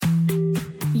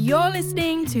You're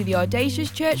listening to the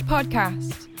Audacious Church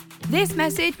podcast. This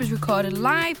message was recorded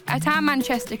live at our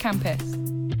Manchester campus.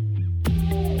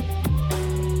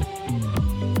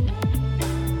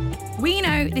 We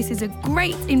know this is a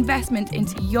great investment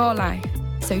into your life,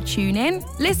 so tune in,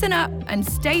 listen up, and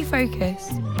stay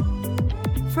focused.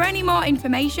 For any more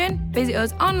information, visit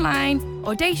us online,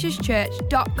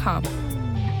 audaciouschurch.com.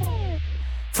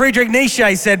 Friedrich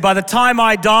Nietzsche said, "By the time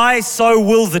I die, so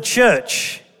will the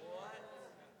church."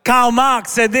 Karl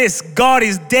Marx said this, "God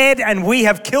is dead and we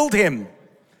have killed him."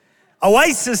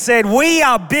 Oasis said, "We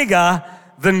are bigger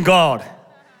than God."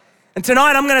 And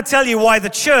tonight I'm going to tell you why the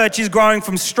church is growing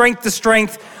from strength to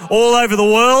strength all over the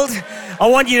world. I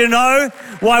want you to know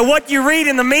why what you read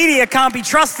in the media can't be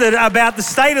trusted about the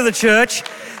state of the church,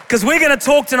 because we're going to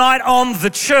talk tonight on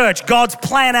the church, God's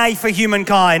plan A for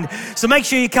humankind. So make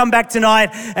sure you come back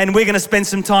tonight and we're going to spend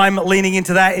some time leaning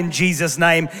into that in Jesus'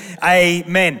 name.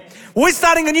 Amen. We're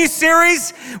starting a new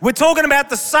series. We're talking about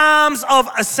the Psalms of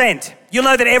Ascent. You'll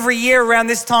know that every year around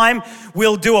this time,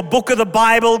 we'll do a book of the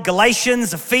Bible,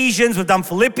 Galatians, Ephesians, we've done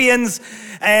Philippians,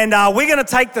 and we're going to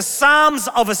take the Psalms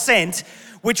of Ascent,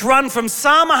 which run from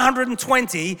Psalm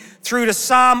 120 through to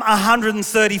Psalm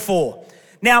 134.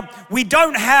 Now, we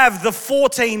don't have the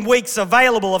 14 weeks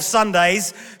available of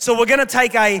Sundays, so we're going to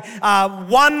take we're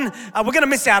going to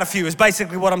miss out a few is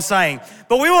basically what I'm saying.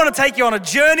 But we want to take you on a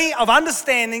journey of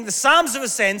understanding the Psalms of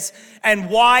Ascent and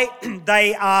why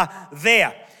they are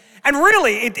there. And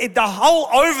really, the whole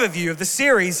overview of the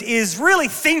series is really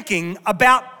thinking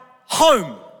about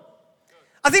home.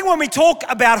 I think when we talk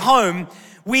about home,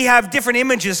 we have different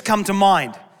images come to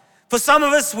mind. For some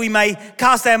of us, we may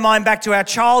cast our mind back to our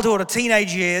childhood or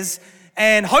teenage years,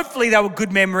 and hopefully they were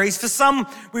good memories. For some,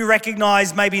 we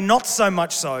recognize maybe not so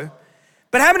much so.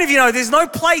 But how many of you know there's no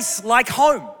place like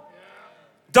home?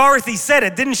 Dorothy said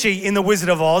it, didn't she, in The Wizard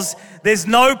of Oz? There's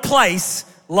no place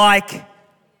like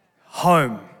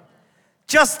home.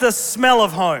 Just the smell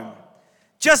of home.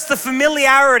 Just the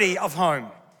familiarity of home.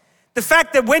 The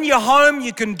fact that when you're home,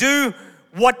 you can do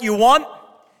what you want.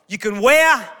 You can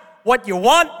wear what you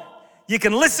want. You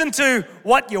can listen to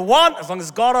what you want, as long as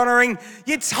it's God-honoring.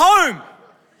 It's home.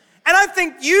 And I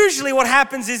think usually what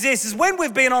happens is this, is when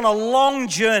we've been on a long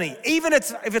journey, even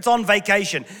if it's on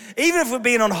vacation, even if we've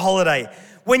been on holiday,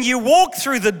 when you walk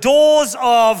through the doors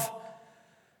of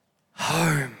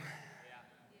home,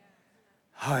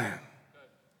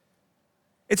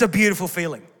 it's a beautiful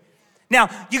feeling. Now,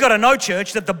 you got to know,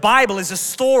 church, that the Bible is a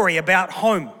story about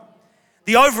home.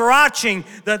 The overarching,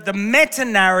 the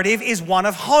meta-narrative is one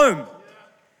of home.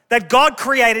 That God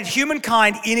created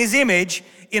humankind in his image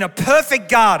in a perfect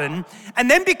garden, and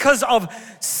then because of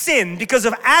sin, because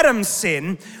of Adam's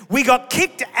sin, we got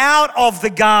kicked out of the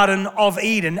Garden of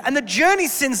Eden. And the journey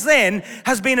since then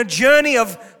has been a journey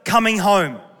of coming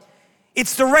home.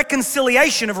 It's the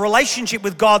reconciliation of relationship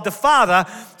with God the Father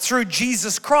through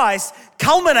Jesus Christ,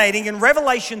 culminating in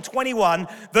Revelation 21,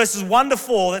 verses 1 to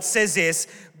 4, that says this,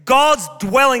 God's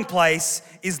dwelling place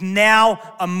is now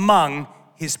among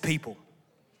his people.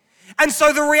 And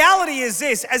so the reality is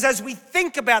this, as we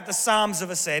think about the Psalms of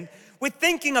Ascent, we're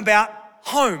thinking about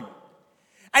home.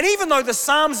 And even though the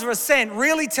Psalms of Ascent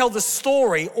really tell the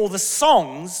story or the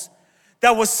songs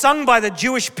that were sung by the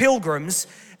Jewish pilgrims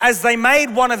as they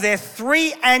made one of their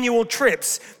 3 annual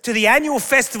trips to the annual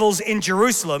festivals in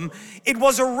Jerusalem, it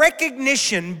was a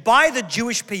recognition by the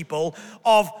Jewish people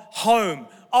of home,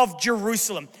 of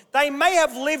Jerusalem. They may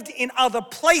have lived in other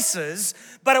places,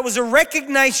 but it was a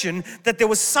recognition that there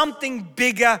was something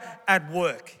bigger at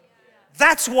work.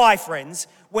 That's why, friends,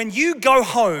 when you go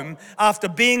home after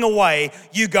being away,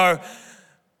 you go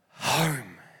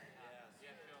home.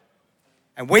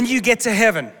 And when you get to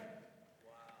heaven,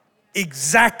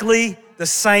 exactly the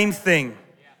same thing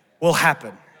will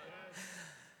happen.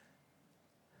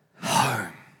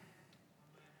 Home.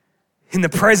 In the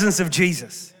presence of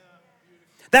Jesus.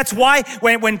 That's why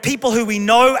when people who we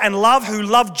know and love, who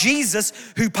love Jesus,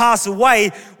 who pass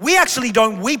away, we actually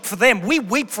don't weep for them. We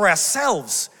weep for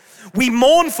ourselves. We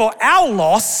mourn for our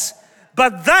loss,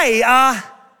 but they are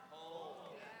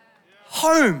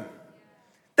home.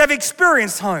 They've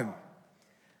experienced home.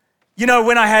 You know,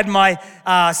 when I had my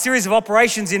series of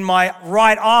operations in my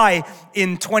right eye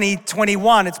in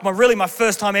 2021, it's really my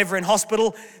first time ever in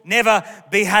hospital.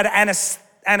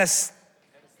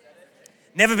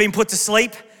 Never been put to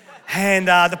sleep. And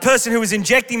the person who was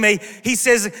injecting me, he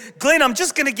says, "Glenn, I'm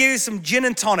just gonna give you some gin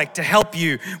and tonic to help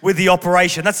you with the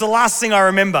operation." That's the last thing I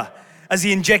remember as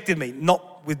he injected me,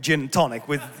 not with gin and tonic,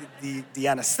 with the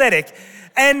anesthetic.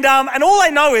 And all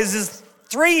I know is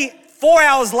 3-4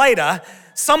 hours later,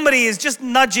 somebody is just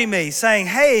nudging me saying,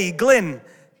 "Hey, Glenn,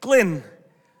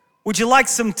 Would you like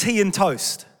some tea and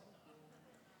toast?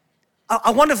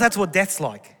 I wonder if that's what death's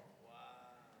like.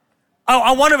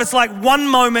 I wonder if it's like one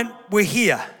moment we're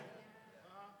here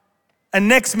and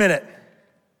next minute,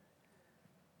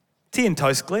 tea and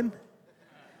toast, Glenn.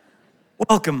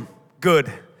 Welcome,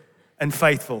 good and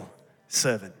faithful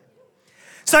servant.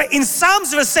 So in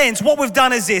Psalms of Ascents, what we've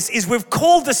done is this, is we've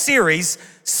called the series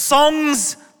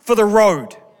Songs for the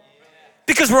Road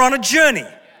because we're on a journey.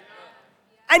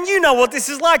 And you know what this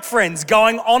is like, friends,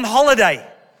 going on holiday.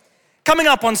 Coming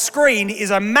up on screen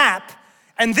is a map,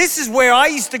 and this is where I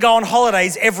used to go on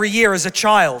holidays every year as a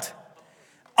child.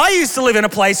 I used to live in a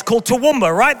place called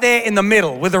Toowoomba, right there in the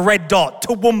middle with a red dot,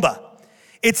 Toowoomba.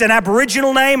 It's an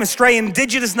Aboriginal name, Australian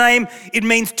Indigenous name. It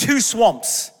means two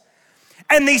swamps.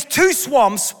 And these two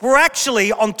swamps were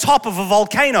actually on top of a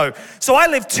volcano. So I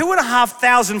lived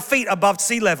 2,500 feet above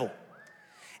sea level.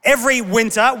 Every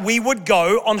winter, we would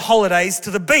go on holidays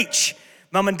to the beach.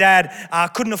 Mum and Dad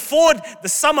couldn't afford the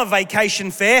summer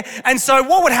vacation fare. And so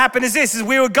what would happen is this, is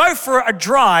we would go for a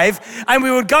drive and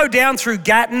we would go down through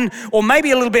Gatton or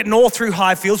maybe a little bit north through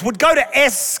Highfields. We'd go to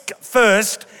Esk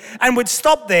first and would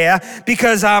stop there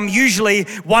because usually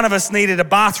one of us needed a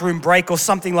bathroom break or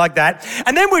something like that.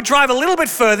 And then we'd drive a little bit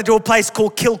further to a place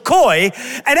called Kilcoy.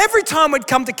 And every time we'd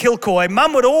come to Kilcoy,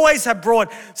 Mum would always have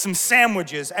brought some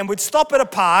sandwiches and we'd stop at a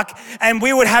park and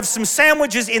we would have some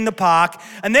sandwiches in the park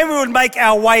and then we would make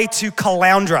our way to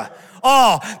Caloundra.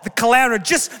 Oh, the Caloundra,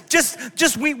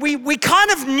 we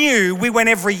kind of knew, we went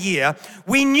every year,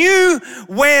 we knew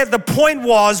where the point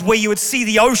was where you would see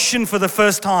the ocean for the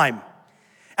first time.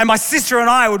 And my sister and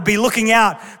I would be looking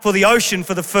out for the ocean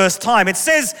for the first time. It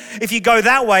says if you go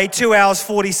that way, 2 hours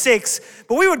 46,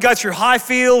 but we would go through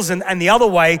Highfields and the other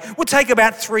way would take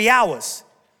about 3 hours.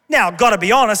 Now, gotta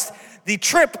be honest, the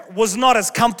trip was not as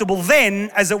comfortable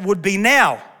then as it would be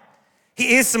now.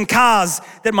 Here's some cars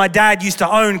that my dad used to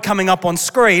own coming up on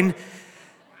screen.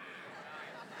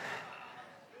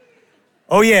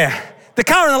 Oh yeah, the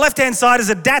car on the left-hand side is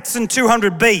a Datsun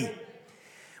 200B.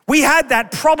 We had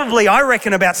that probably, I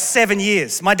reckon, about 7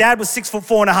 years. My dad was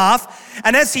 6'4.5",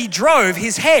 and as he drove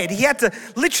his head, he had to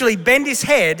literally bend his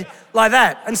head like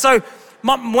that. And so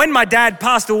when my dad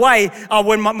passed away,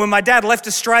 when my dad left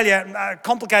Australia,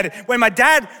 complicated, when my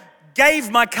dad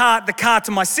gave the car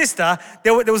to my sister,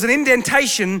 there was an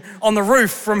indentation on the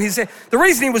roof from his head. The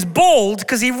reason he was bald,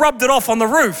 because he rubbed it off on the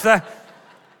roof. The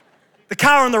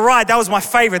car on the right, that was my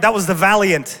favorite. That was the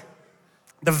Valiant.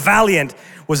 The Valiant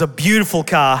was a beautiful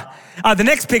car. The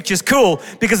next picture's cool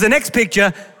because the next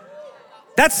picture,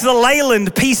 that's the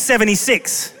Leyland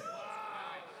P76.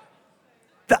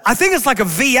 I think it's like a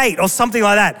V8 or something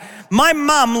like that. My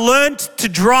mum learnt to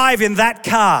drive in that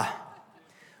car.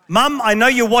 Mum, I know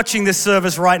you're watching this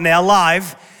service right now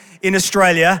live in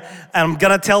Australia, and I'm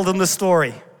gonna tell them the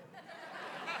story.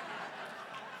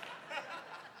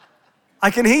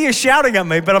 I can hear you shouting at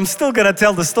me, but I'm still gonna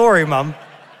tell the story, Mum.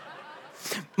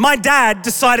 My dad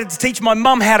decided to teach my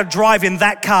mum how to drive in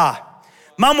that car.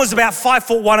 Mum was about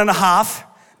 5'1.5",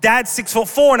 Dad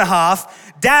 6'4.5".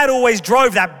 Dad always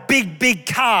drove that big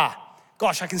car.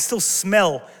 Gosh, I can still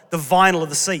smell the vinyl of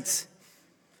the seats.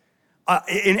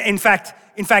 In fact,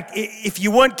 if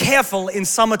you weren't careful in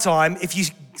summertime, if you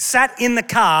sat in the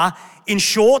car in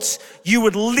shorts, you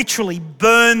would literally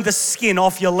burn the skin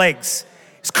off your legs.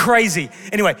 It's crazy.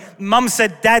 Anyway,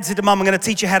 Dad said to Mum, I'm gonna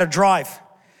teach you how to drive.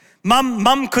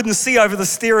 Mum couldn't see over the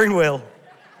steering wheel.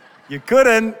 You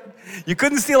couldn't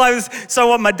see over. So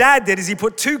what my dad did is he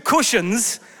put 2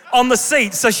 cushions on the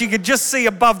seat so she could just see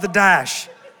above the dash.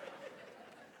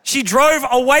 She drove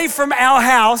away from our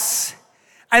house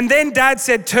and then Dad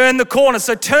said, turn the corner.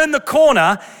 So turn the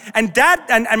corner and Dad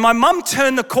and my mum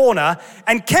turned the corner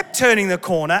and kept turning the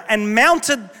corner and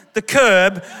mounted the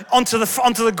curb onto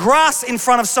the grass in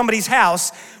front of somebody's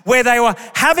house where they were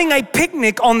having a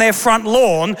picnic on their front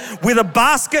lawn with a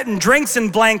basket and drinks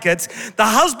and blankets. The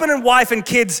husband and wife and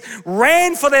kids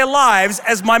ran for their lives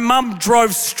as my mum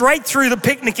drove straight through the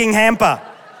picnicking hamper.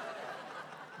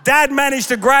 Dad managed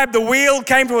to grab the wheel,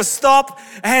 came to a stop,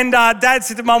 and Dad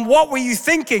said to Mum, what were you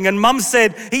thinking? And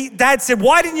Dad said,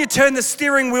 why didn't you turn the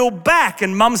steering wheel back?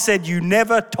 And Mum said, you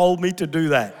never told me to do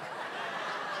that.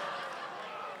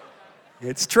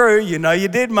 It's true, you know you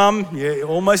did, Mum. You're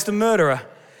almost a murderer.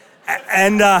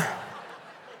 And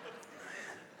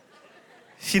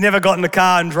she never got in the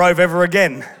car and drove ever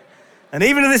again. And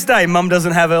even to this day, Mum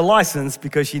doesn't have her license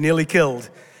because she nearly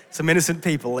killed some innocent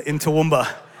people in Toowoomba,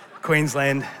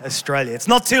 Queensland, Australia. It's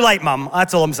not too late, Mum.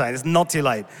 That's all I'm saying. It's not too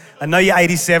late. I know you're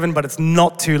 87, but it's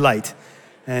not too late.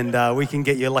 And we can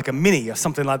get you like a Mini or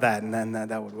something like that, and then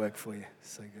that would work for you.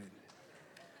 So good.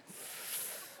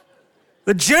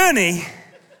 The journey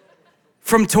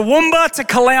from Toowoomba to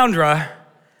Caloundra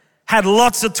had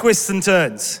lots of twists and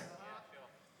turns.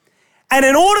 And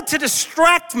in order to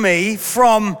distract me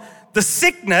from the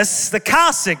sickness, the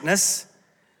car sickness,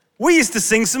 we used to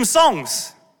sing some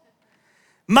songs.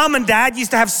 Mum and Dad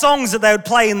used to have songs that they would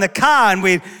play in the car and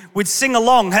we'd sing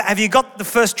along. Have you got the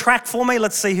first track for me?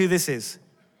 Let's see who this is.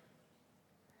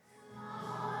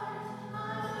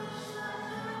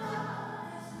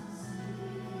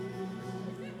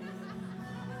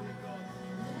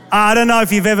 I don't know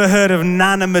if you've ever heard of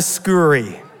Nana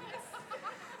Mouskouri.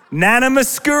 Nana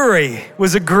Mouskouri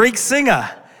was a Greek singer.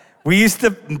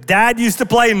 Dad used to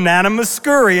play Nana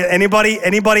Mouskouri. Anybody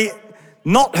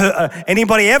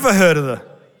ever heard of her?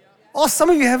 Oh, some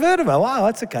of you have heard of her. Wow,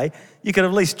 that's okay. You could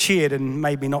have at least cheered and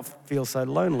made me not feel so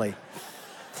lonely.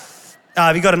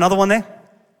 Have you got another one there?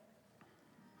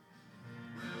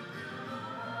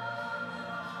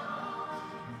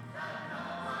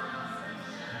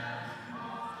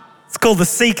 It's called The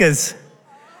Seekers.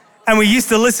 And we used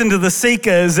to listen to The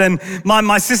Seekers, and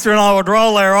my sister and I would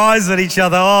roll our eyes at each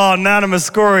other. Oh, Nana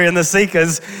Mouskouri and The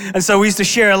Seekers. And so we used to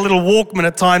share a little Walkman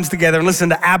at times together and listen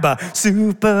to ABBA,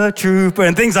 Super Trooper,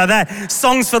 and things like that.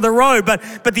 Songs for the road. But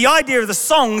the idea of the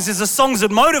songs is the songs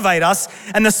would motivate us,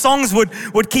 and the songs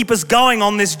would keep us going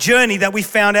on this journey that we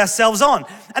found ourselves on.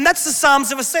 And that's the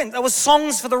Psalms of Ascent. That was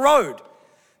songs for the road.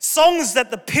 Songs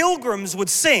that the pilgrims would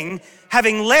sing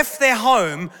having left their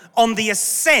home on the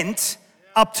ascent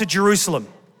up to Jerusalem.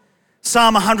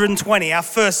 Psalm 120, our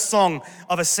first song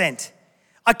of ascent.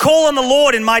 I call on the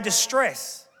Lord in my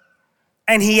distress,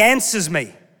 and he answers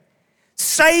me.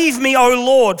 Save me, O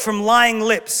Lord, from lying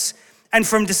lips and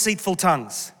from deceitful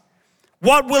tongues.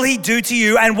 What will he do to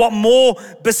you, and what more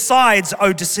besides,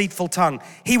 O deceitful tongue?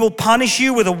 He will punish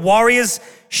you with a warrior's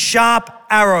sharp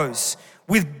arrows,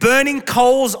 with burning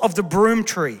coals of the broom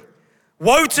tree.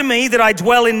 Woe to me that I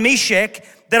dwell in Meshech,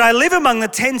 that I live among the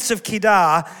tents of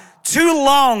Kedar. Too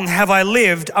long have I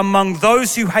lived among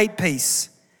those who hate peace.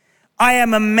 I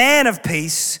am a man of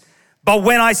peace, but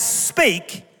when I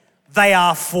speak, they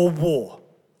are for war.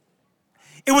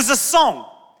 It was a song.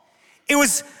 It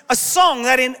was a song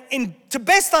that to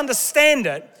best understand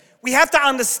it, we have to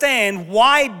understand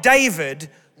why David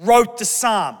wrote the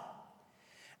psalm.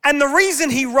 And the reason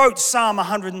he wrote Psalm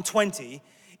 120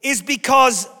 is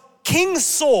because King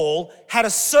Saul had a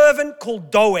servant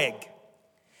called Doeg.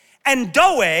 And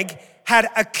Doeg had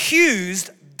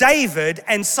accused David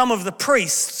and some of the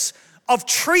priests of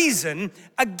treason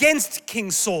against King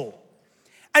Saul.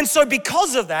 And so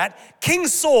because of that, King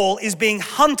Saul is being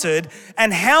hunted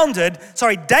and hounded.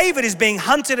 David is being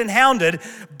hunted and hounded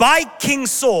by King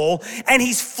Saul, and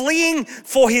he's fleeing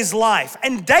for his life.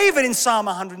 And David in Psalm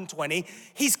 120,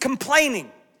 he's complaining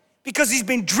because he's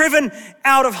been driven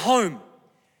out of home.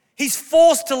 He's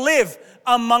forced to live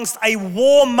amongst a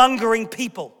warmongering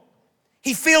people.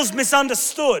 He feels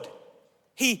misunderstood.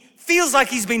 He feels like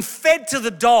he's been fed to the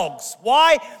dogs.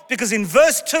 Why? Because in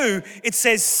verse 2, it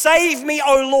says, save me,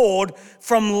 O Lord,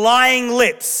 from lying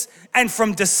lips and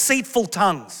from deceitful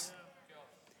tongues.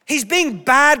 He's being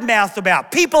bad-mouthed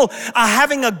about. People are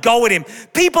having a go at him.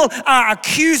 People are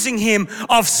accusing him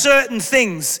of certain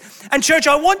things. And church,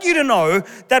 I want you to know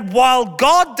that while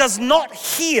God does not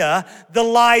hear the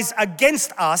lies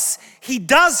against us, he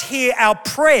does hear our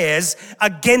prayers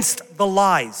against the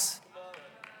lies.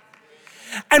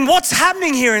 And what's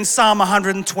happening here in Psalm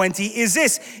 120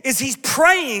 is he's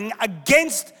praying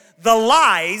against the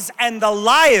lies and the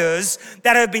liars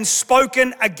that have been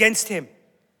spoken against him.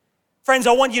 Friends,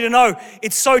 I want you to know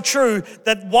it's so true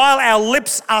that while our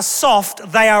lips are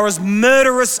soft, they are as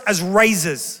murderous as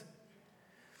razors.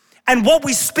 And what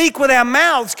we speak with our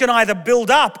mouths can either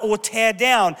build up or tear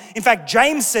down. In fact,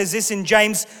 James says this in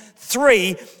James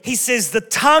 3. He says, the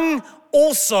tongue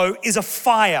also is a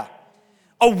fire,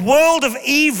 a world of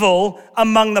evil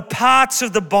among the parts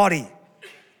of the body.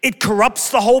 It corrupts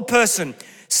the whole person,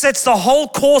 sets the whole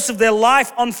course of their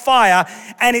life on fire,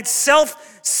 and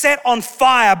itself set on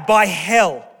fire by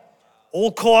hell.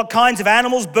 All kinds of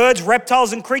animals, birds,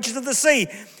 reptiles, and creatures of the sea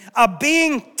are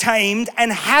being tamed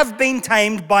and have been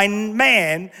tamed by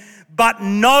man, but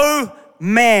no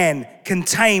man can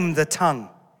tame the tongue.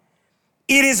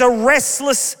 It is a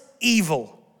restless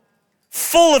evil,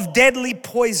 full of deadly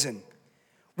poison.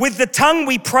 With the tongue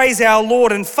we praise our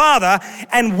Lord and Father,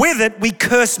 and with it we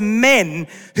curse men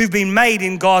who've been made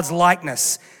in God's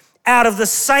likeness. Out of the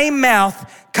same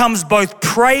mouth comes both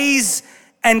praise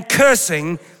and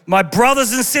cursing. My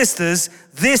brothers and sisters,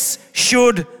 this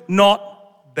should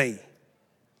not be.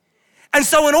 And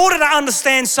so in order to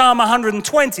understand Psalm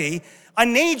 120, I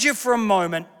need you for a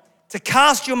moment to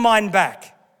cast your mind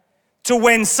back to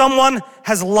when someone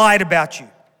has lied about you,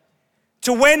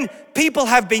 to when people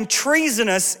have been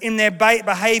treasonous in their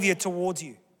behavior towards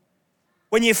you,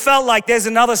 when you felt like there's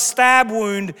another stab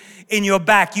wound in your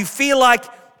back, you feel like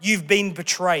you've been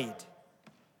betrayed.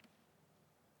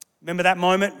 Remember that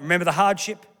moment? Remember the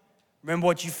hardship? Remember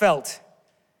what you felt?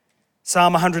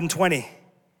 Psalm 120,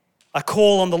 I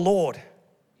call on the Lord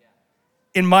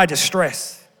in my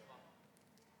distress,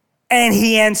 and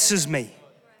he answers me.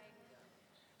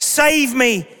 Save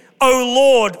me, O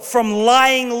Lord, from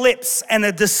lying lips and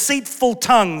a deceitful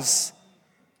tongues.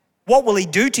 What will he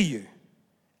do to you?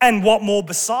 And what more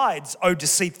besides, O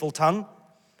deceitful tongue?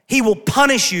 He will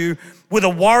punish you with a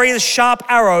warrior's sharp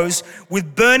arrows,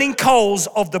 with burning coals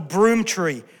of the broom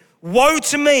tree. Woe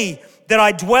to me that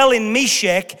I dwell in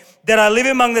Meshech, that I live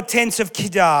among the tents of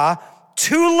Kedar.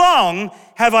 Too long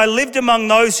have I lived among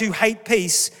those who hate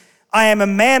peace. I am a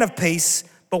man of peace,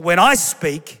 but when I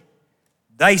speak,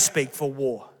 they speak for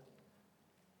war.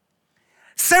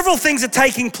 Several things are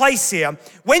taking place here.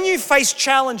 When you face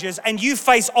challenges and you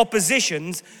face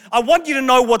oppositions, I want you to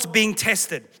know what's being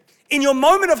tested. In your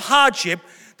moment of hardship,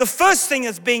 the first thing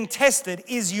that's being tested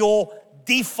is your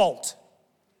default.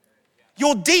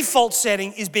 Your default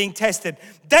setting is being tested.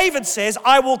 David says,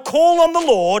 I will call on the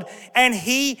Lord and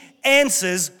he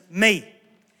answers me.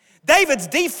 David's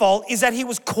default is that he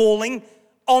was calling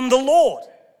on the Lord.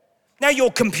 Now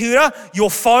your computer, your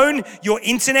phone, your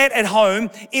internet at home,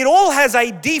 it all has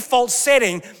a default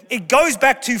setting. It goes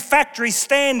back to factory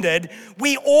standard.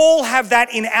 We all have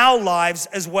that in our lives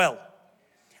as well.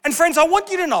 And friends, I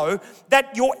want you to know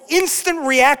that your instant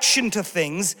reaction to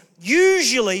things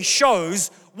usually shows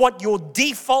what your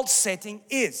default setting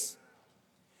is.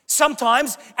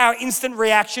 Sometimes our instant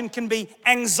reaction can be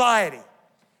anxiety.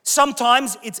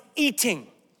 Sometimes it's eating.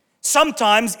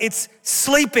 Sometimes it's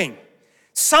sleeping.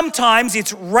 Sometimes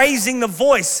it's raising the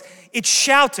voice, it's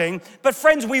shouting. But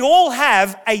friends, we all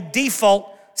have a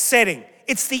default setting.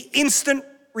 It's the instant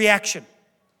reaction.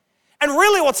 And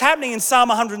really what's happening in Psalm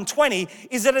 120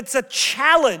 is that it's a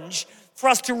challenge for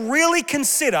us to really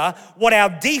consider what our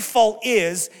default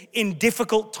is in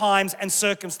difficult times and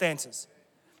circumstances.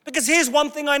 Because here's one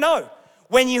thing I know.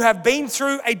 When you have been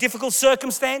through a difficult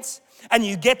circumstance and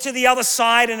you get to the other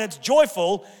side and it's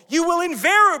joyful, you will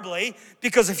invariably,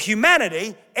 because of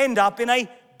humanity, end up in a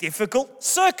difficult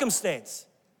circumstance.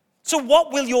 So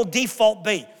what will your default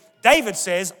be? David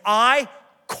says, I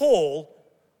call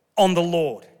on the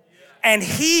Lord and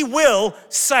he will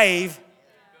save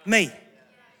me.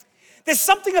 There's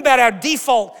something about our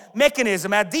default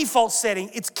mechanism, our default setting.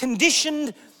 It's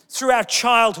conditioned through our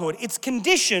childhood. It's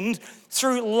conditioned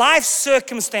through life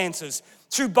circumstances,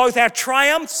 through both our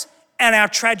triumphs and our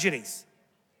tragedies.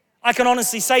 I can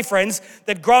honestly say, friends,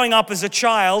 that growing up as a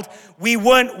child, we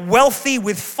weren't wealthy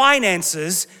with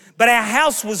finances, but our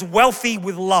house was wealthy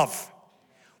with love.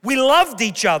 We loved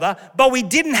each other, but we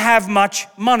didn't have much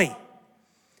money.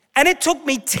 And it took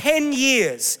me 10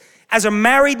 years as a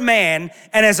married man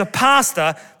and as a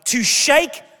pastor to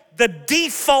shake the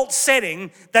default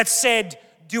setting that said,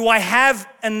 do I have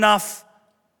enough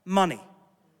money?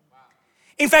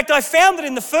 In fact, I found that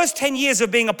in the first 10 years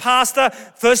of being a pastor,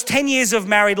 first 10 years of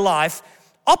married life,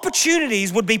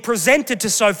 opportunities would be presented to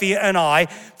Sophia and I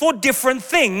for different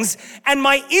things. And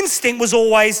my instinct was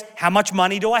always, how much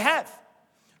money do I have?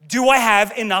 Do I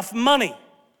have enough money?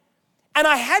 And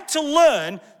I had to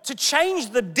learn to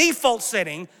change the default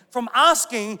setting from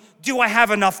asking, do I have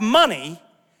enough money,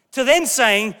 to then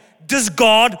saying, does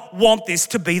God want this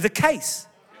to be the case?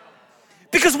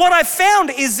 Because what I found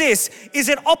is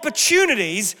that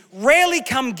opportunities rarely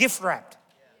come gift wrapped.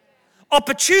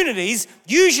 Opportunities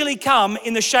usually come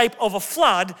in the shape of a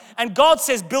flood, and God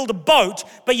says build a boat,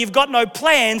 but you've got no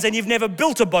plans and you've never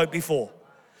built a boat before.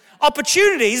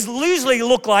 Opportunities usually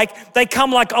look like they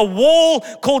come like a wall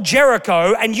called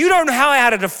Jericho, and you don't know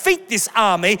how to defeat this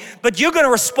army, but you're going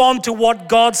to respond to what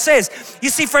God says.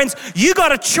 You see, friends, you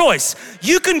got a choice.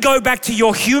 You can go back to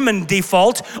your human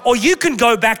default, or you can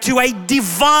go back to a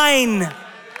divine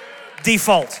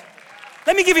default.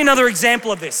 Let me give you another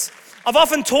example of this. I've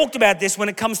often talked about this when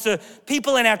it comes to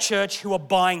people in our church who are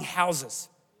buying houses.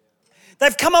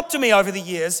 They've come up to me over the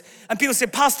years and people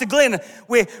said, Pastor Glenn,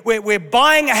 we're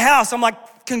buying a house. I'm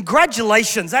like,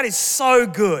 congratulations, that is so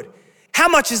good. How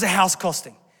much is a house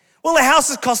costing? Well, the house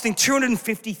is costing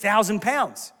 £250,000.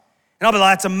 And I'll be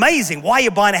like, that's amazing. Why are you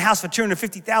buying a house for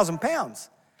 £250,000?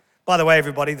 By the way,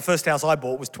 everybody, the first house I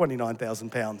bought was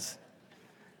 £29,000.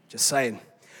 Just saying.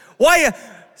 Why are you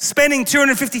spending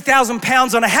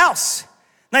 £250,000 on a house?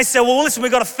 And they say, well, listen,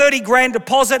 we've got a 30 grand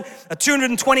deposit, a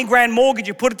 220 grand mortgage.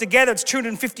 You put it together, it's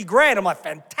 250 grand. I'm like,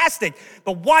 fantastic.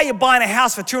 But why are you buying a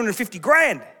house for 250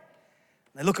 grand? And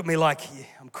they look at me like, yeah,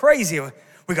 I'm crazy.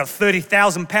 We've got a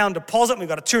 30,000 pound deposit. We've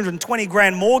got a 220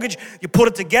 grand mortgage. You put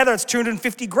it together, it's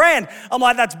 250 grand. I'm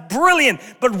like, that's brilliant.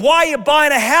 But why are you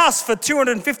buying a house for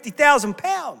 250,000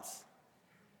 pounds?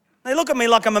 They look at me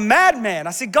like I'm a madman.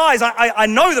 I said, guys, I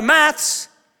know the maths.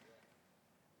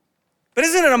 But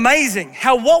isn't it amazing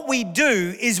how what we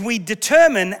do is we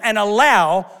determine and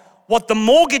allow what the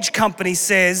mortgage company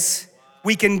says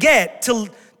we can get to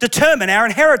determine our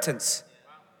inheritance?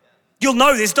 You'll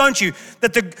know this, don't you?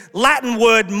 That the Latin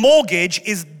word mortgage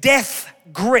is death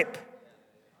grip.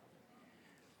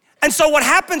 And so what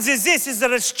happens is this, is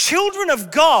that as children of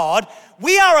God,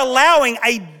 we are allowing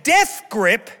a death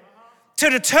grip to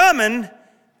determine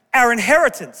our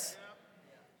inheritance.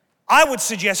 I would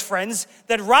suggest, friends,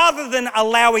 that rather than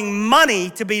allowing money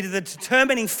to be the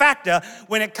determining factor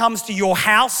when it comes to your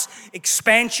house,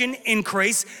 expansion,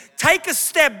 increase, take a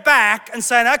step back and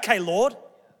say, okay, Lord,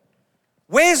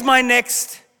 where's my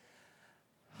next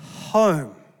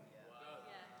home?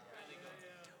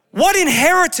 What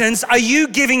inheritance are you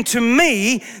giving to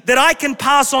me that I can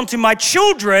pass on to my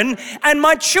children and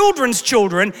my children's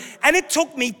children? And it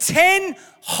took me 10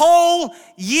 whole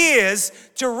years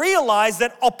to realize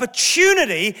that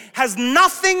opportunity has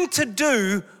nothing to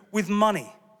do with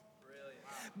money.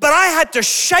 But I had to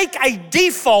shake a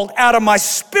default out of my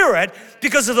spirit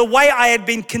because of the way I had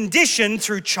been conditioned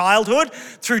through childhood,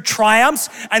 through triumphs,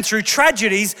 and through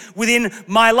tragedies within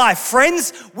my life.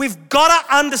 Friends, we've got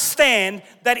to understand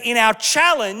that in our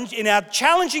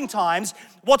challenging times,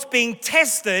 what's being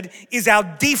tested is our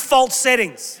default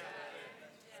settings.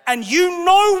 And you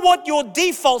know what your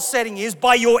default setting is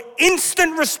by your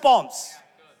instant response.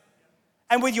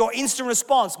 And with your instant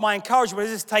response, my encouragement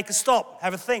is just take a stop,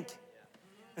 have a think.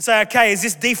 And say, okay, is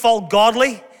this default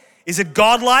godly? Is it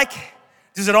godlike?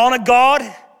 Does it honor God?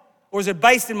 Or is it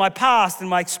based in my past and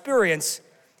my experience?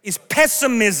 Is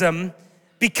pessimism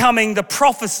becoming the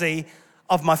prophecy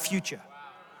of my future?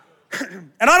 And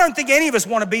I don't think any of us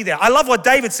want to be there. I love what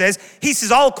David says. He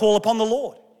says, I'll call upon the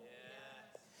Lord.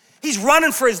 He's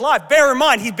running for his life. Bear in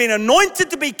mind, he'd been anointed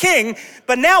to be king,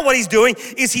 but now what he's doing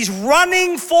is he's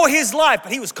running for his life.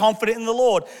 But he was confident in the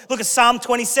Lord. Look at Psalm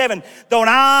 27. Though an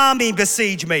army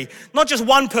besiege me, not just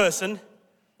one person,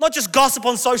 not just gossip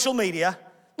on social media,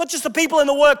 not just the people in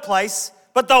the workplace,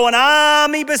 but though an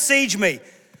army besiege me,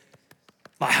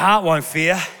 my heart won't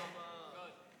fear.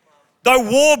 Though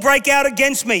war break out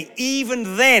against me,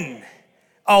 even then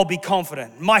I'll be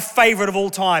confident. My favorite of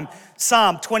all time,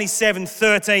 Psalm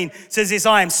 27:13 says this,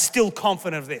 I am still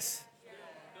confident of this.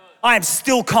 I am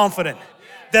still confident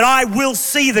that I will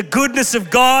see the goodness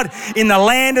of God in the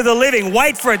land of the living.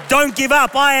 Wait for it, don't give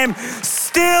up. I am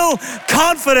still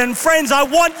confident. Friends, I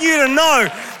want you to know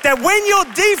that when your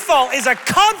default is a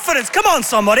confidence, come on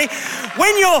somebody,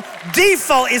 when your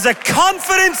default is a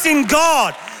confidence in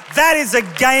God, that is a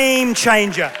game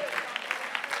changer.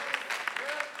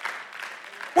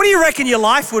 What do you reckon your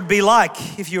life would be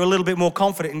like if you were a little bit more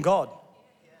confident in God?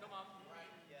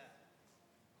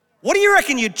 What do you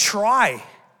reckon you'd try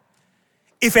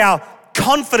if our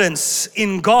confidence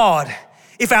in God,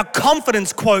 if our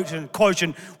confidence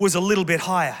quotient was a little bit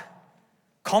higher?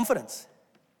 Confidence.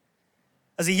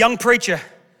 As a young preacher,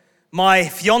 my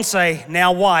fiance,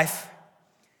 now wife,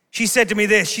 she said to me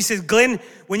this. She says, Glenn,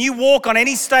 when you walk on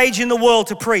any stage in the world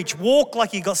to preach, walk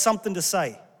like you got something to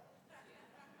say.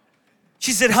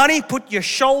 She said, honey, put your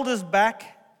shoulders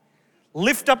back,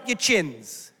 lift up your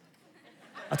chins.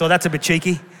 I thought that's a bit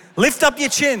cheeky. Lift up your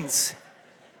chins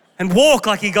and walk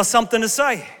like you got something to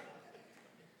say.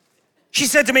 She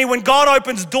said to me, when God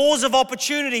opens doors of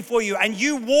opportunity for you and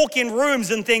you walk in rooms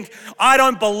and think, I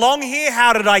don't belong here,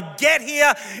 how did I get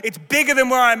here? It's bigger than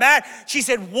where I'm at. She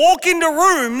said, walk into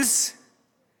rooms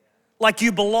like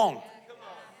you belong.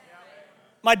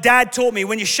 My dad taught me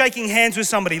when you're shaking hands with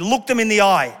somebody, look them in the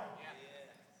eye.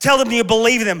 Tell them you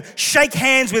believe in them. Shake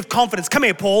hands with confidence. Come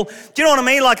here, Paul. Do you know what I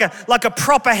mean? Like a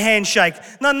proper handshake.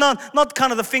 No, not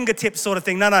kind of the fingertip sort of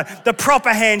thing. No, the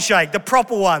proper handshake, the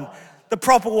proper one. The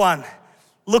proper one.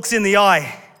 Looks in the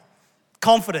eye.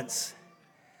 Confidence.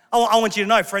 I want you to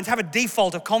know, friends, have a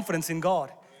default of confidence in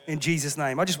God. In Jesus'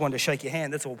 name. I just wanted to shake your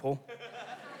hand. That's all, Paul.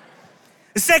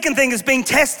 The second thing that's being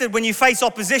tested when you face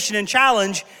opposition and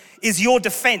challenge is your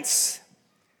defense.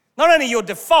 Not only your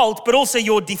default, but also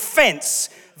your defense.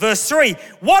 Verse 3,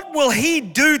 what will he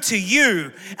do to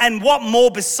you, and what more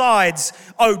besides,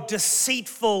 O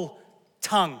deceitful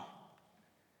tongue?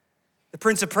 The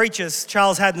Prince of Preachers,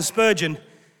 Charles Haddon Spurgeon,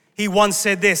 he once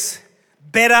said this,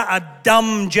 Better a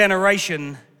dumb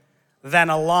generation than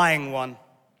a lying one.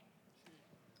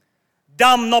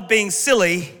 Dumb not being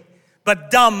silly, but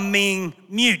dumb meaning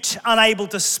mute, unable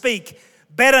to speak.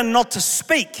 Better not to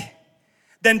speak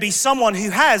than be someone who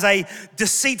has a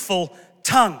deceitful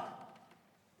tongue.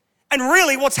 And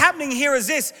really what's happening here is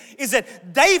this, is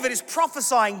that David is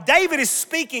prophesying, David is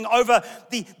speaking over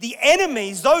the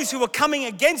enemies, those who are coming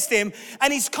against him,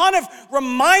 and he's kind of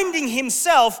reminding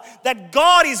himself that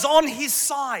God is on his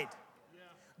side.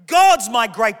 God's my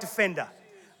great defender.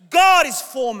 God is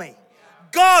for me.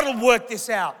 God will work this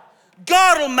out.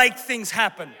 God will make things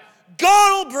happen.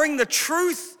 God will bring the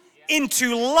truth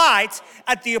into light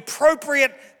at the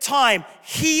appropriate time.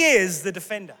 He is the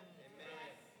defender.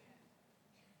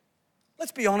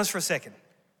 Let's be honest for a second.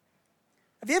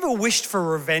 Have you ever wished for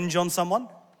revenge on someone?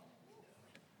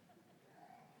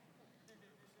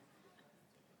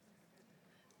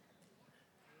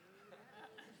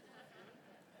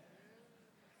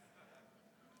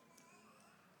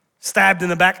 Stabbed in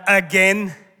the back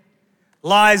again.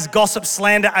 Lies, gossip,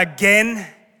 slander again.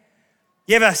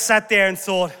 You ever sat there and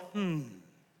thought,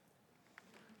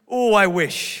 oh, I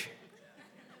wish.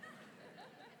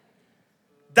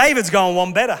 David's going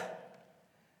one better.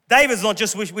 David's not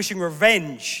just wishing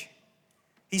revenge.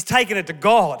 He's taken it to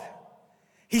God.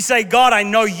 He's saying, God, I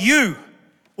know you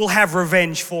will have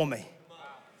revenge for me.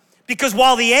 Because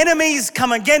while the enemies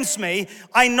come against me,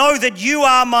 I know that you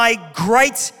are my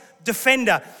great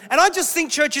defender. And I just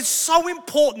think, church, it's so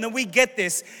important that we get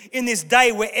this in this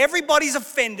day where everybody's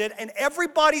offended and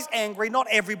everybody's angry. Not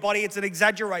everybody, it's an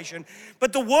exaggeration.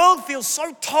 But the world feels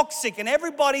so toxic and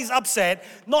everybody's upset.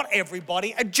 Not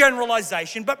everybody, a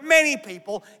generalization, but many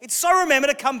people. It's so remember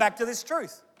to come back to this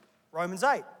truth. Romans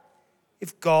 8.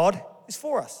 If God is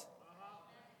for us.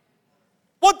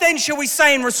 What then shall we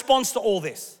say in response to all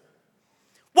this?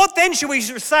 What then shall we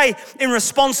say in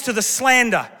response to the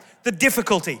slander, the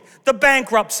difficulty, the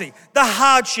bankruptcy, the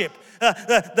hardship,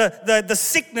 the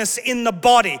sickness in the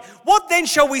body? What then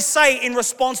shall we say in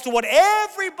response to what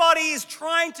everybody is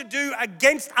trying to do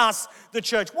against us, the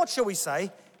church? What shall we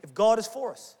say if God is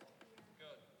for us?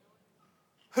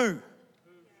 Who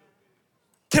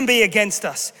can be against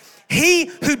us? He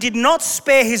who did not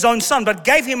spare his own son, but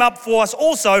gave him up for us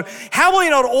also, how will he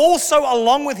not also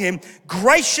along with him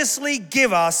graciously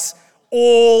give us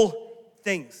all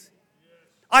things?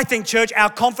 I think, church, our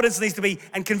confidence needs to be,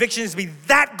 and conviction needs to be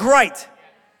that great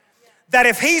that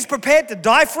if he's prepared to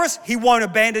die for us, he won't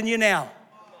abandon you now.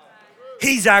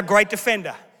 He's our great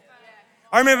defender.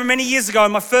 I remember many years ago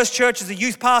in my first church as a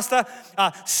youth pastor,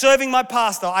 serving my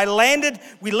pastor,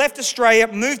 we left Australia,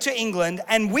 moved to England,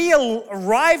 and we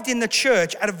arrived in the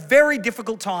church at a very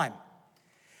difficult time.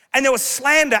 And there was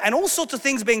slander and all sorts of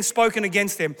things being spoken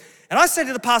against him. And I said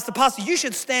to the pastor, you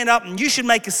should stand up and you should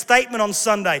make a statement on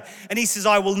Sunday. And he says,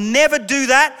 I will never do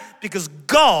that because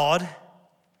God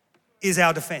is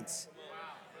our defense.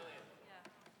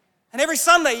 And every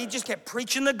Sunday, he just kept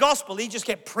preaching the gospel. He just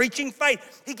kept preaching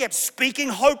faith. He kept speaking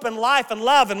hope and life and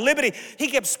love and liberty. He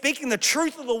kept speaking the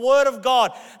truth of the word of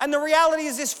God. And the reality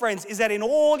is this, friends, is that in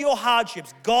all your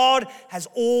hardships, God has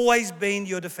always been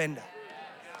your defender.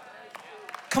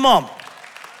 Come on.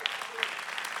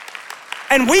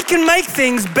 And we can make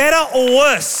things better or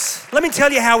worse. Let me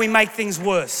tell you how we make things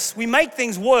worse. We make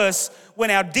things worse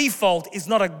when our default is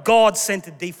not a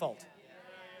God-centered default.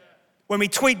 When we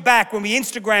tweet back, when we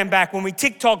Instagram back, when we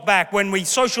TikTok back, when we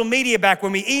social media back,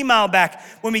 when we email back,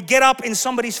 when we get up in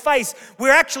somebody's face,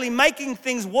 we're actually making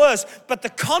things worse. But the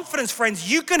confidence, friends,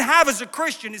 you can have as a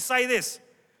Christian is say this: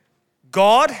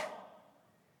 God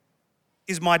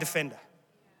is my defender.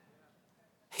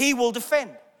 He will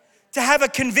defend. To have a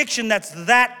conviction that's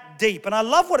that deep. And I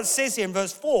love what it says here in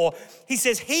verse 4. He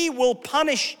says, he will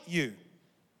punish you.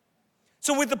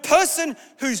 So with the person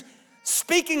who's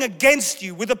speaking against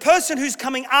you, with the person who's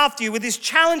coming after you, with these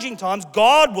challenging times,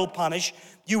 God will punish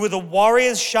you with a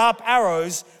warrior's sharp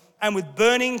arrows and with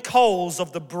burning coals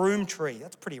of the broom tree.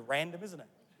 That's pretty random, isn't it?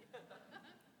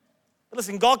 But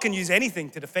listen, God can use anything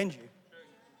to defend you.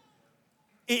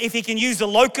 If he can use the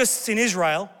locusts in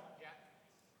Israel,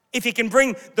 if he can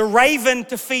bring the raven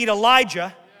to feed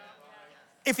Elijah,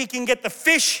 if he can get the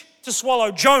fish to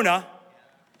swallow Jonah,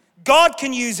 God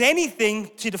can use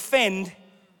anything to defend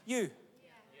you.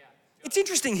 It's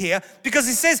interesting here because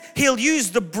he says he'll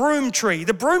use the broom tree.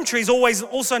 The broom tree is always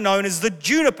also known as the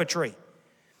juniper tree.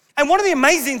 And one of the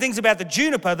amazing things about the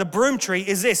juniper, the broom tree,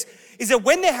 is this, is that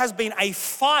when there has been a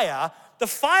fire, the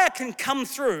fire can come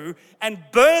through and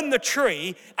burn the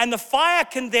tree, and the fire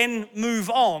can then move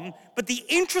on. But the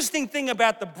interesting thing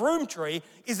about the broom tree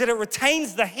is that it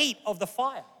retains the heat of the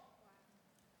fire.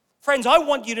 Friends, I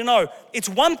want you to know it's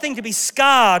one thing to be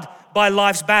scarred by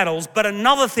life's battles, but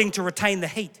another thing to retain the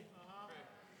heat.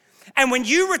 And when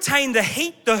you retain the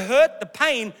heat, the hurt, the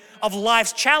pain of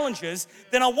life's challenges,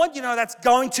 then I want you to know that's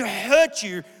going to hurt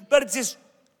you, but it's this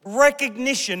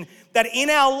recognition that in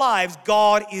our lives,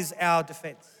 God is our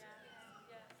defense.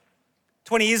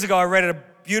 20 years ago, I read a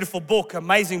beautiful book,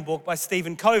 amazing book by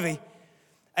Stephen Covey.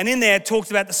 And in there, it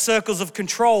talks about the circles of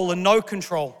control and no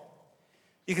control.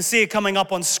 You can see it coming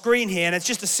up on screen here, and it's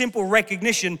just a simple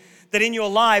recognition that in your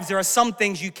lives, there are some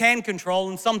things you can control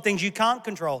and some things you can't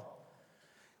control.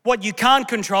 What you can't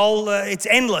control, it's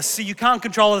endless. So you can't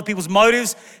control other people's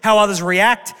motives, how others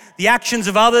react, the actions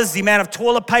of others, the amount of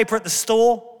toilet paper at the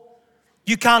store.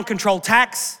 You can't control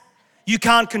tax. You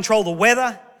can't control the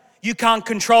weather. You can't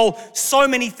control so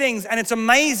many things. And it's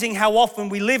amazing how often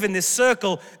we live in this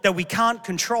circle that we can't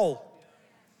control.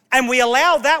 And we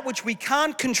allow that which we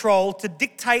can't control to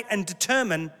dictate and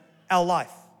determine our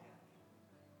life.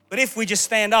 But if we just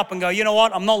stand up and go, you know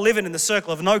what, I'm not living in the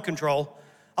circle of no control.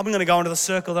 I'm going to go into the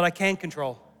circle that I can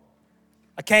control.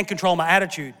 I can control my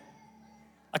attitude.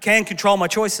 I can control my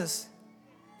choices.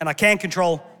 And I can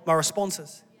control my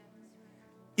responses.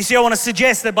 You see, I want to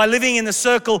suggest that by living in the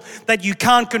circle that you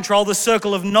can't control, the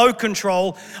circle of no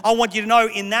control, I want you to know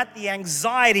in that the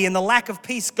anxiety and the lack of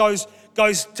peace goes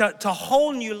to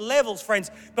whole new levels,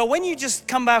 friends. But when you just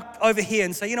come back over here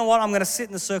and say, you know what, I'm going to sit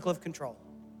in the circle of control.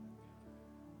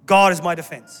 God is my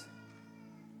defense.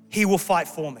 He will fight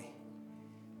for me.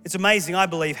 It's amazing, I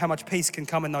believe, how much peace can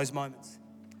come in those moments.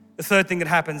 The third thing that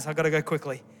happens, I've got to go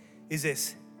quickly, is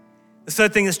this. The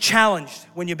third thing that's challenged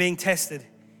when you're being tested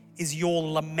is your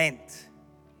lament.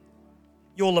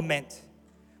 Your lament.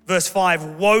 Verse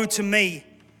 5, woe to me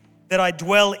that I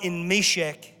dwell in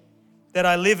Meshech, that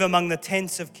I live among the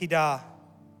tents of Kedar.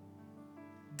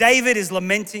 David is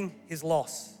lamenting his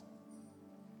loss.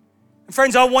 And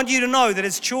friends, I want you to know that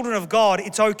as children of God,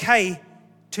 it's okay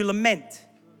to lament,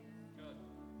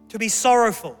 to be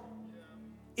sorrowful.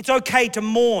 It's okay to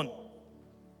mourn.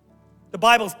 The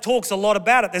Bible talks a lot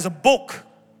about it. There's a book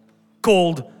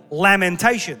called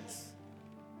Lamentations.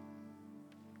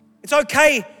 It's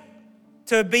okay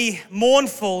to be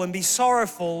mournful and be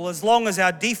sorrowful as long as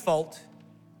our default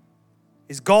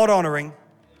is God honoring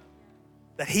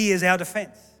that He is our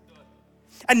defense.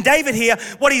 And David here,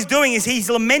 what he's doing is he's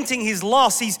lamenting his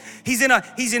loss. He's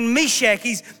in Meshech.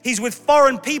 He's with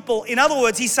foreign people. In other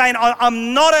words, he's saying,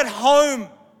 I'm not at home.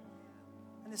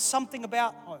 And there's something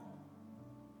about home.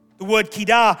 The word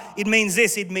Kedar, it means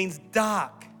this. It means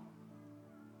dark.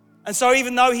 And so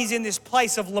even though he's in this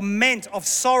place of lament, of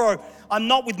sorrow, I'm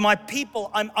not with my people.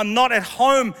 I'm not at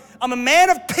home. I'm a man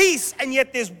of peace, and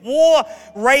yet there's war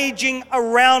raging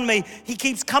around me. He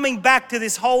keeps coming back to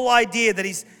this whole idea that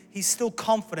he's still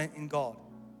confident in God.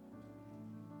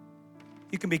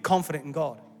 You can be confident in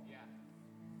God.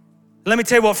 Let me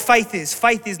tell you what faith is.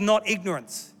 Faith is not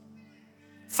ignorance.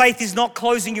 Faith is not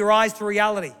closing your eyes to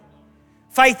reality.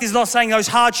 Faith is not saying those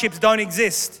hardships don't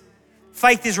exist.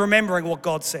 Faith is remembering what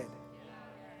God said.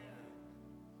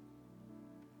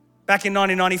 Back in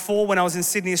 1994, when I was in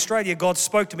Sydney, Australia, God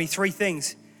spoke to me 3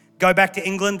 things. Go back to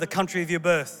England, the country of your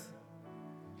birth.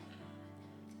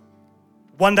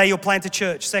 One day you'll plant a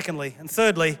church, secondly. And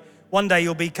thirdly, one day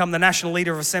you'll become the national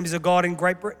leader of Assemblies of God in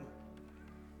Great Britain.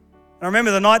 And I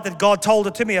remember the night that God told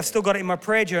it to me, I've still got it in my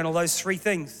prayer journal, those 3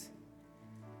 things.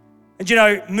 And you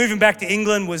know, moving back to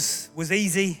England was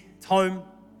easy, it's home.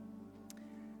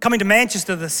 Coming to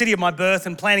Manchester, the city of my birth,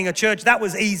 and planting a church, that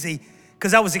was easy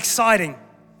because that was exciting.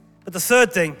 But the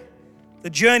third thing,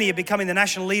 the journey of becoming the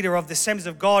national leader of the Assemblies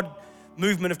of God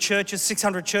movement of churches,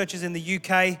 600 churches in the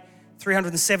UK,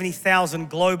 370,000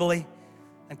 globally,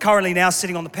 and currently now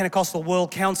sitting on the Pentecostal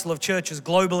World Council of Churches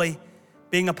globally,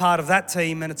 being a part of that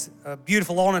team, and it's a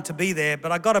beautiful honor to be there.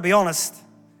 But I got to be honest,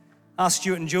 ask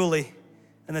Stuart and Julie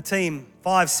and the team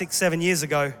 5, 6, 7 years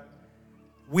ago,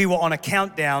 we were on a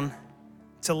countdown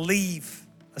to leave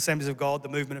Assemblies of God, the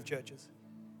movement of churches.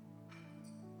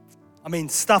 I mean,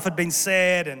 stuff had been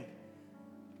said, and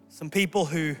some people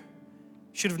who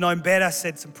should have known better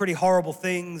said some pretty horrible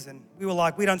things, and we were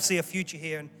like, we don't see a future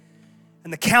here.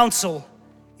 And the council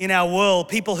in our world,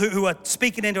 people who are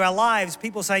speaking into our lives,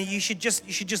 people saying, you should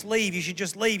just leave, you should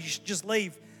just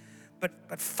leave.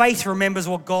 But faith remembers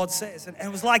what God says. And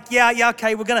it was like, yeah,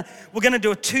 okay, we're gonna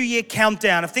do a 2-year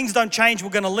countdown. If things don't change, we're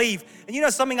gonna leave. And you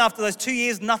know something, after those 2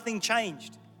 years, nothing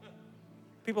changed.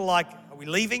 People are like, are we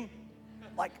leaving?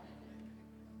 Like,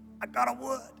 I got a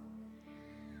word.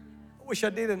 I wish I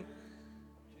didn't.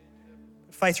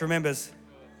 But faith remembers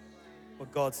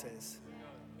what God says.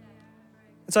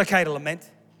 It's okay to lament.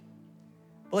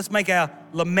 But let's make our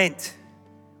lament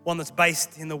one that's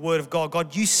based in the Word of God.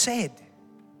 God, you said.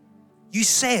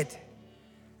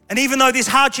 And even though this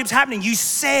hardship's happening, you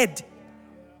said.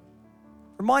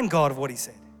 Remind God of what he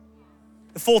said.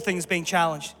 The fourth thing that's being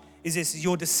challenged is this,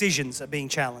 your decisions are being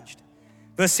challenged.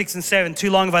 Verse 6 and 7, too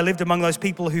long have I lived among those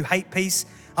people who hate peace.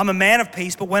 I'm a man of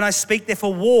peace, but when I speak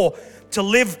therefore war, to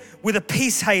live with a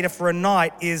peace hater for a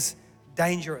night is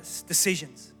dangerous.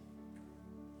 Decisions.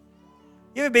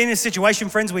 You ever been in a situation,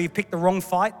 friends, where you picked the wrong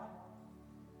fight?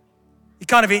 You're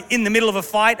kind of in the middle of a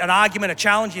fight, an argument, a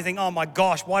challenge. You think, oh my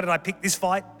gosh, why did I pick this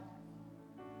fight?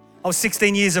 I was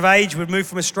 16 years of age. We'd moved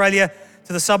from Australia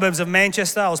to the suburbs of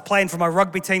Manchester. I was playing for my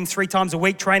rugby team 3 times a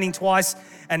week, training twice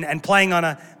and playing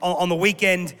on the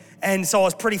weekend. And so I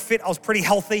was pretty fit. I was pretty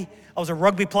healthy. I was a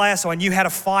rugby player, so I knew how to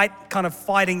fight. Kind of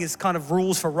fighting is kind of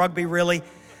rules for rugby, really.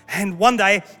 And one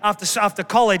day, after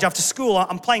college, after school,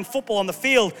 I'm playing football on the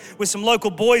field with some local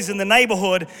boys in the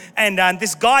neighborhood. And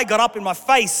this guy got up in my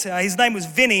face. His name was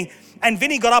Vinny. And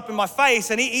Vinny got up in my face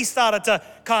and he started to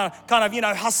kind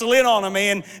of hustle in on me.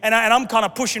 And I'm kind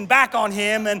of pushing back on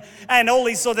him and all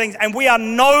these sort of things. And we are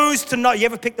nose to nose. You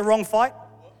ever pick the wrong fight?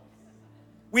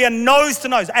 We are nose to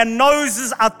nose. Our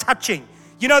noses are touching.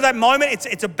 You know that moment?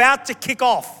 It's about to kick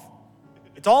off.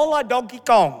 It's all like Donkey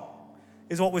Kong,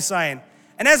 is what we're saying.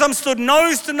 And as I'm stood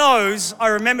nose to nose, I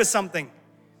remember something.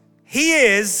 He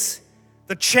is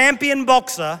the champion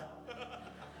boxer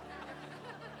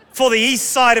for the east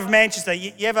side of Manchester.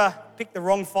 You ever pick the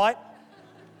wrong fight?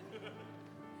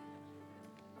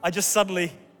 I just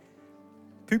suddenly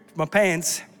pooped my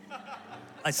pants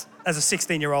as a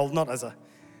 16-year-old, not as a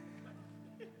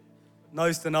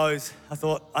nose to nose. I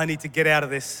thought, I need to get out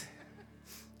of this.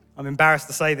 I'm embarrassed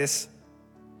to say this.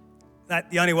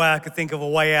 That the only way I could think of a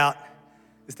way out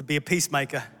is to be a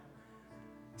peacemaker.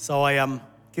 So I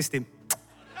kissed him.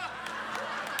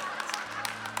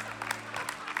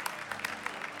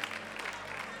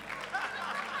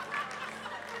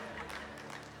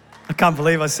 I can't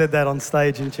believe I said that on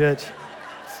stage in church.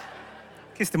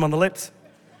 Kissed him on the lips.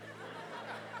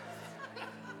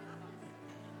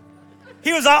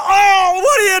 He was like, oh,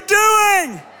 what are you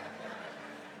doing?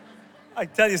 I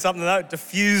tell you something, though, it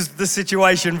diffused the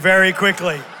situation very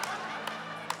quickly.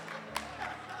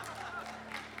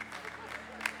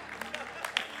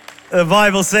 The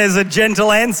Bible says a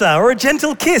gentle answer or a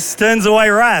gentle kiss turns away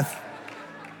wrath.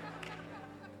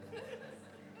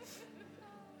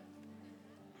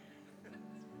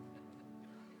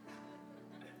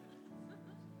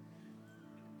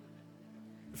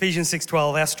 Ephesians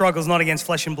 6:12, our struggle is not against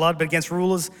flesh and blood, but against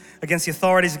rulers, against the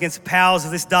authorities, against the powers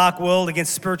of this dark world,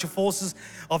 against spiritual forces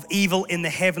of evil in the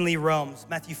heavenly realms.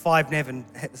 Matthew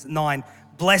 5:9,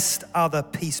 blessed are the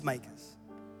peacemakers,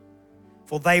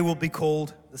 for they will be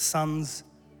called the sons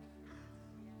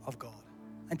of God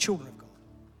and children of God.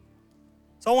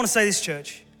 So I want to say this,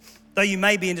 church, though you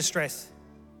may be in distress,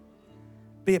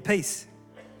 be at peace.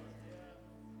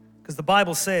 Because the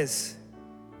Bible says,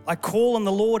 I call on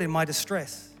the Lord in my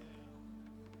distress,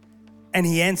 and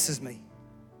he answers me.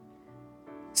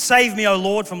 Save me, O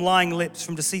Lord, from lying lips,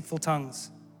 from deceitful tongues.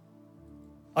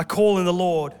 I call on the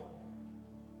Lord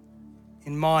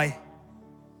in my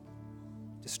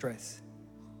distress.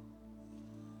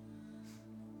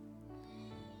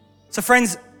 So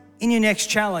friends, in your next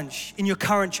challenge, in your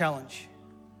current challenge,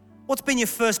 what's been your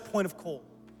first point of call?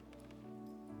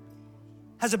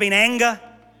 Has it been anger?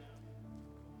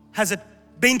 Has it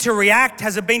been to react?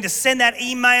 Has it been to send that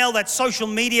email, that social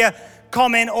media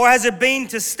comment? Or has it been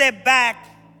to step back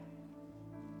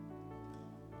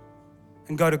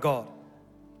and go to God?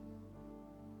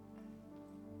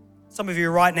 Some of you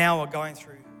right now are going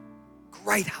through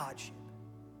great hardship.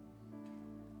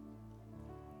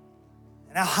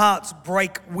 And our hearts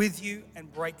break with you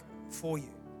and break for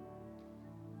you.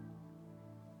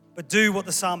 But do what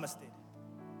the psalmist did.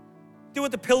 Do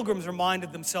what the pilgrims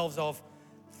reminded themselves of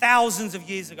thousands of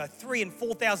years ago, 3,000 and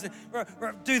 4,000.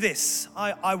 Do this.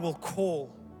 I will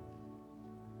call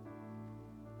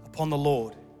upon the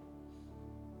Lord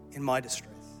in my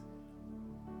distress.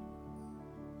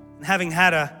 And having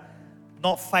had a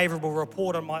not favorable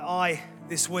report on my eye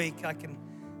this week, I can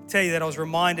tell you that I was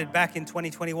reminded back in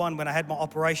 2021 when I had my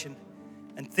operation,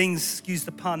 and things, excuse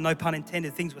the pun, no pun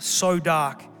intended, things were so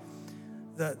dark.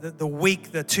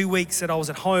 The 2 weeks that I was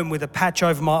at home with a patch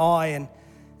over my eye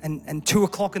and 2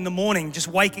 o'clock in the morning, just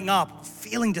waking up,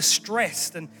 feeling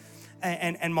distressed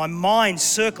and my mind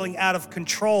circling out of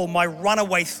control. My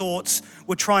runaway thoughts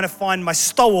were trying to find my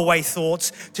stowaway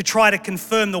thoughts to try to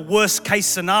confirm the worst case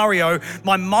scenario.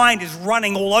 My mind is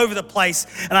running all over the place,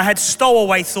 and I had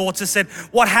stowaway thoughts that said,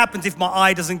 what happens if my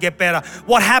eye doesn't get better?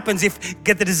 What happens if I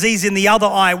get the disease in the other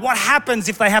eye? What happens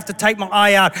if they have to take my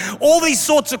eye out? All these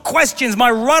sorts of questions. My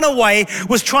runaway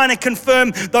was trying to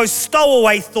confirm those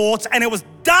stowaway thoughts, and it was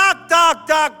dark, dark,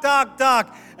 dark, dark, dark.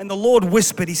 And the Lord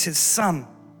whispered, he says, son,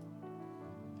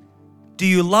 do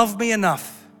you love me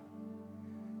enough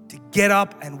to get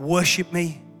up and worship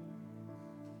me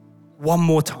one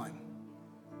more time?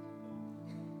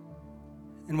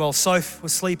 And while Soph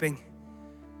was sleeping,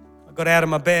 I got out of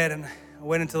my bed and I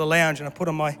went into the lounge and I put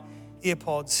on my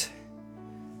earpods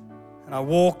and I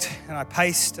walked and I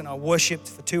paced and I worshiped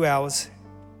for 2 hours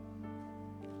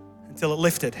until it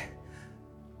lifted.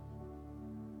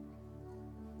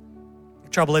 The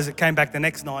trouble is, it came back the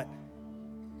next night.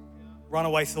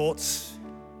 Runaway thoughts,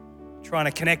 trying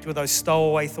to connect with those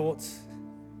stowaway thoughts.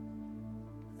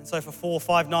 And so for 4 or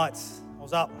 5 nights, I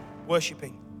was up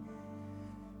worshiping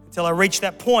until I reached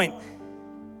that point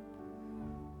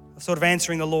of sort of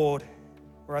answering the Lord,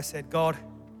 where I said, God,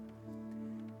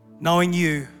 knowing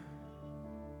you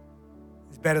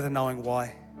is better than knowing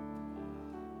why.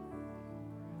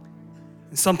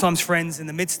 And sometimes, friends, in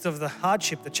the midst of the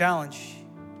hardship, the challenge,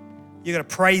 you got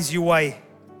to praise your way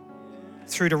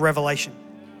through to revelation.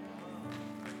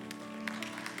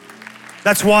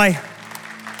 That's why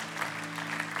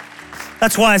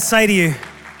I say to you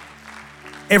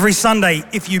every Sunday,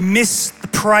 if you miss the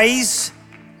praise,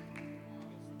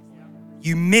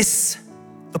 you miss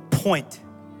the point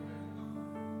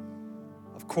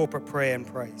of corporate prayer and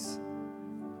praise.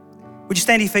 Would you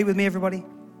stand to your feet with me, everybody?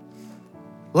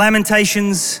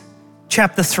 Lamentations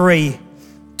chapter 3,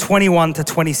 21 to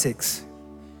 26.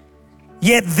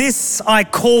 Yet this I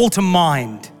call to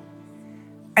mind,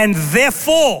 and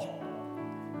therefore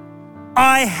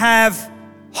I have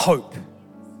hope.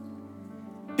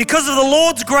 Because of the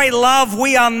Lord's great love,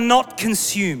 we are not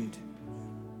consumed,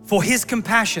 for his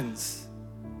compassions,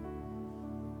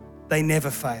 they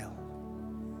never fail.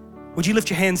 Would you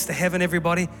lift your hands to heaven,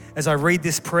 everybody, as I read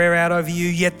this prayer out over you?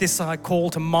 Yet this I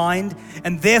call to mind,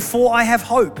 and therefore I have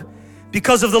hope.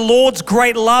 Because of the Lord's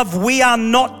great love, we are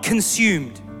not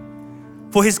consumed,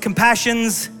 for his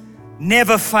compassions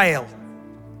never fail.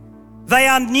 They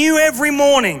are new every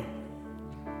morning.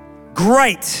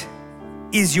 Great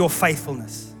is your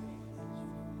faithfulness.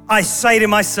 I say to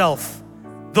myself,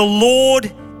 the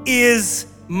Lord is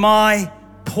my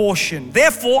portion.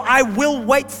 Therefore, I will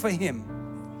wait for him.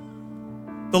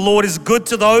 The Lord is good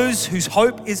to those whose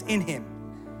hope is in him,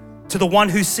 to the one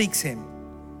who seeks him.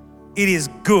 It is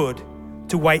good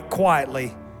to wait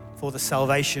quietly for the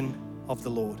salvation of the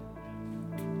Lord.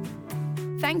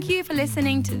 Thank you for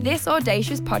listening to this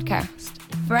Audacious podcast.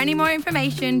 For any more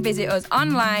information, visit us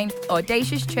online,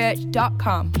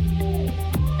 audaciouschurch.com.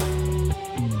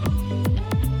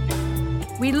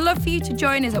 We'd love for you to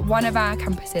join us at one of our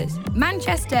campuses,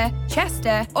 Manchester,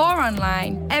 Chester, or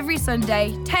online, every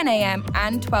Sunday, 10 a.m.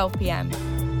 and 12 p.m.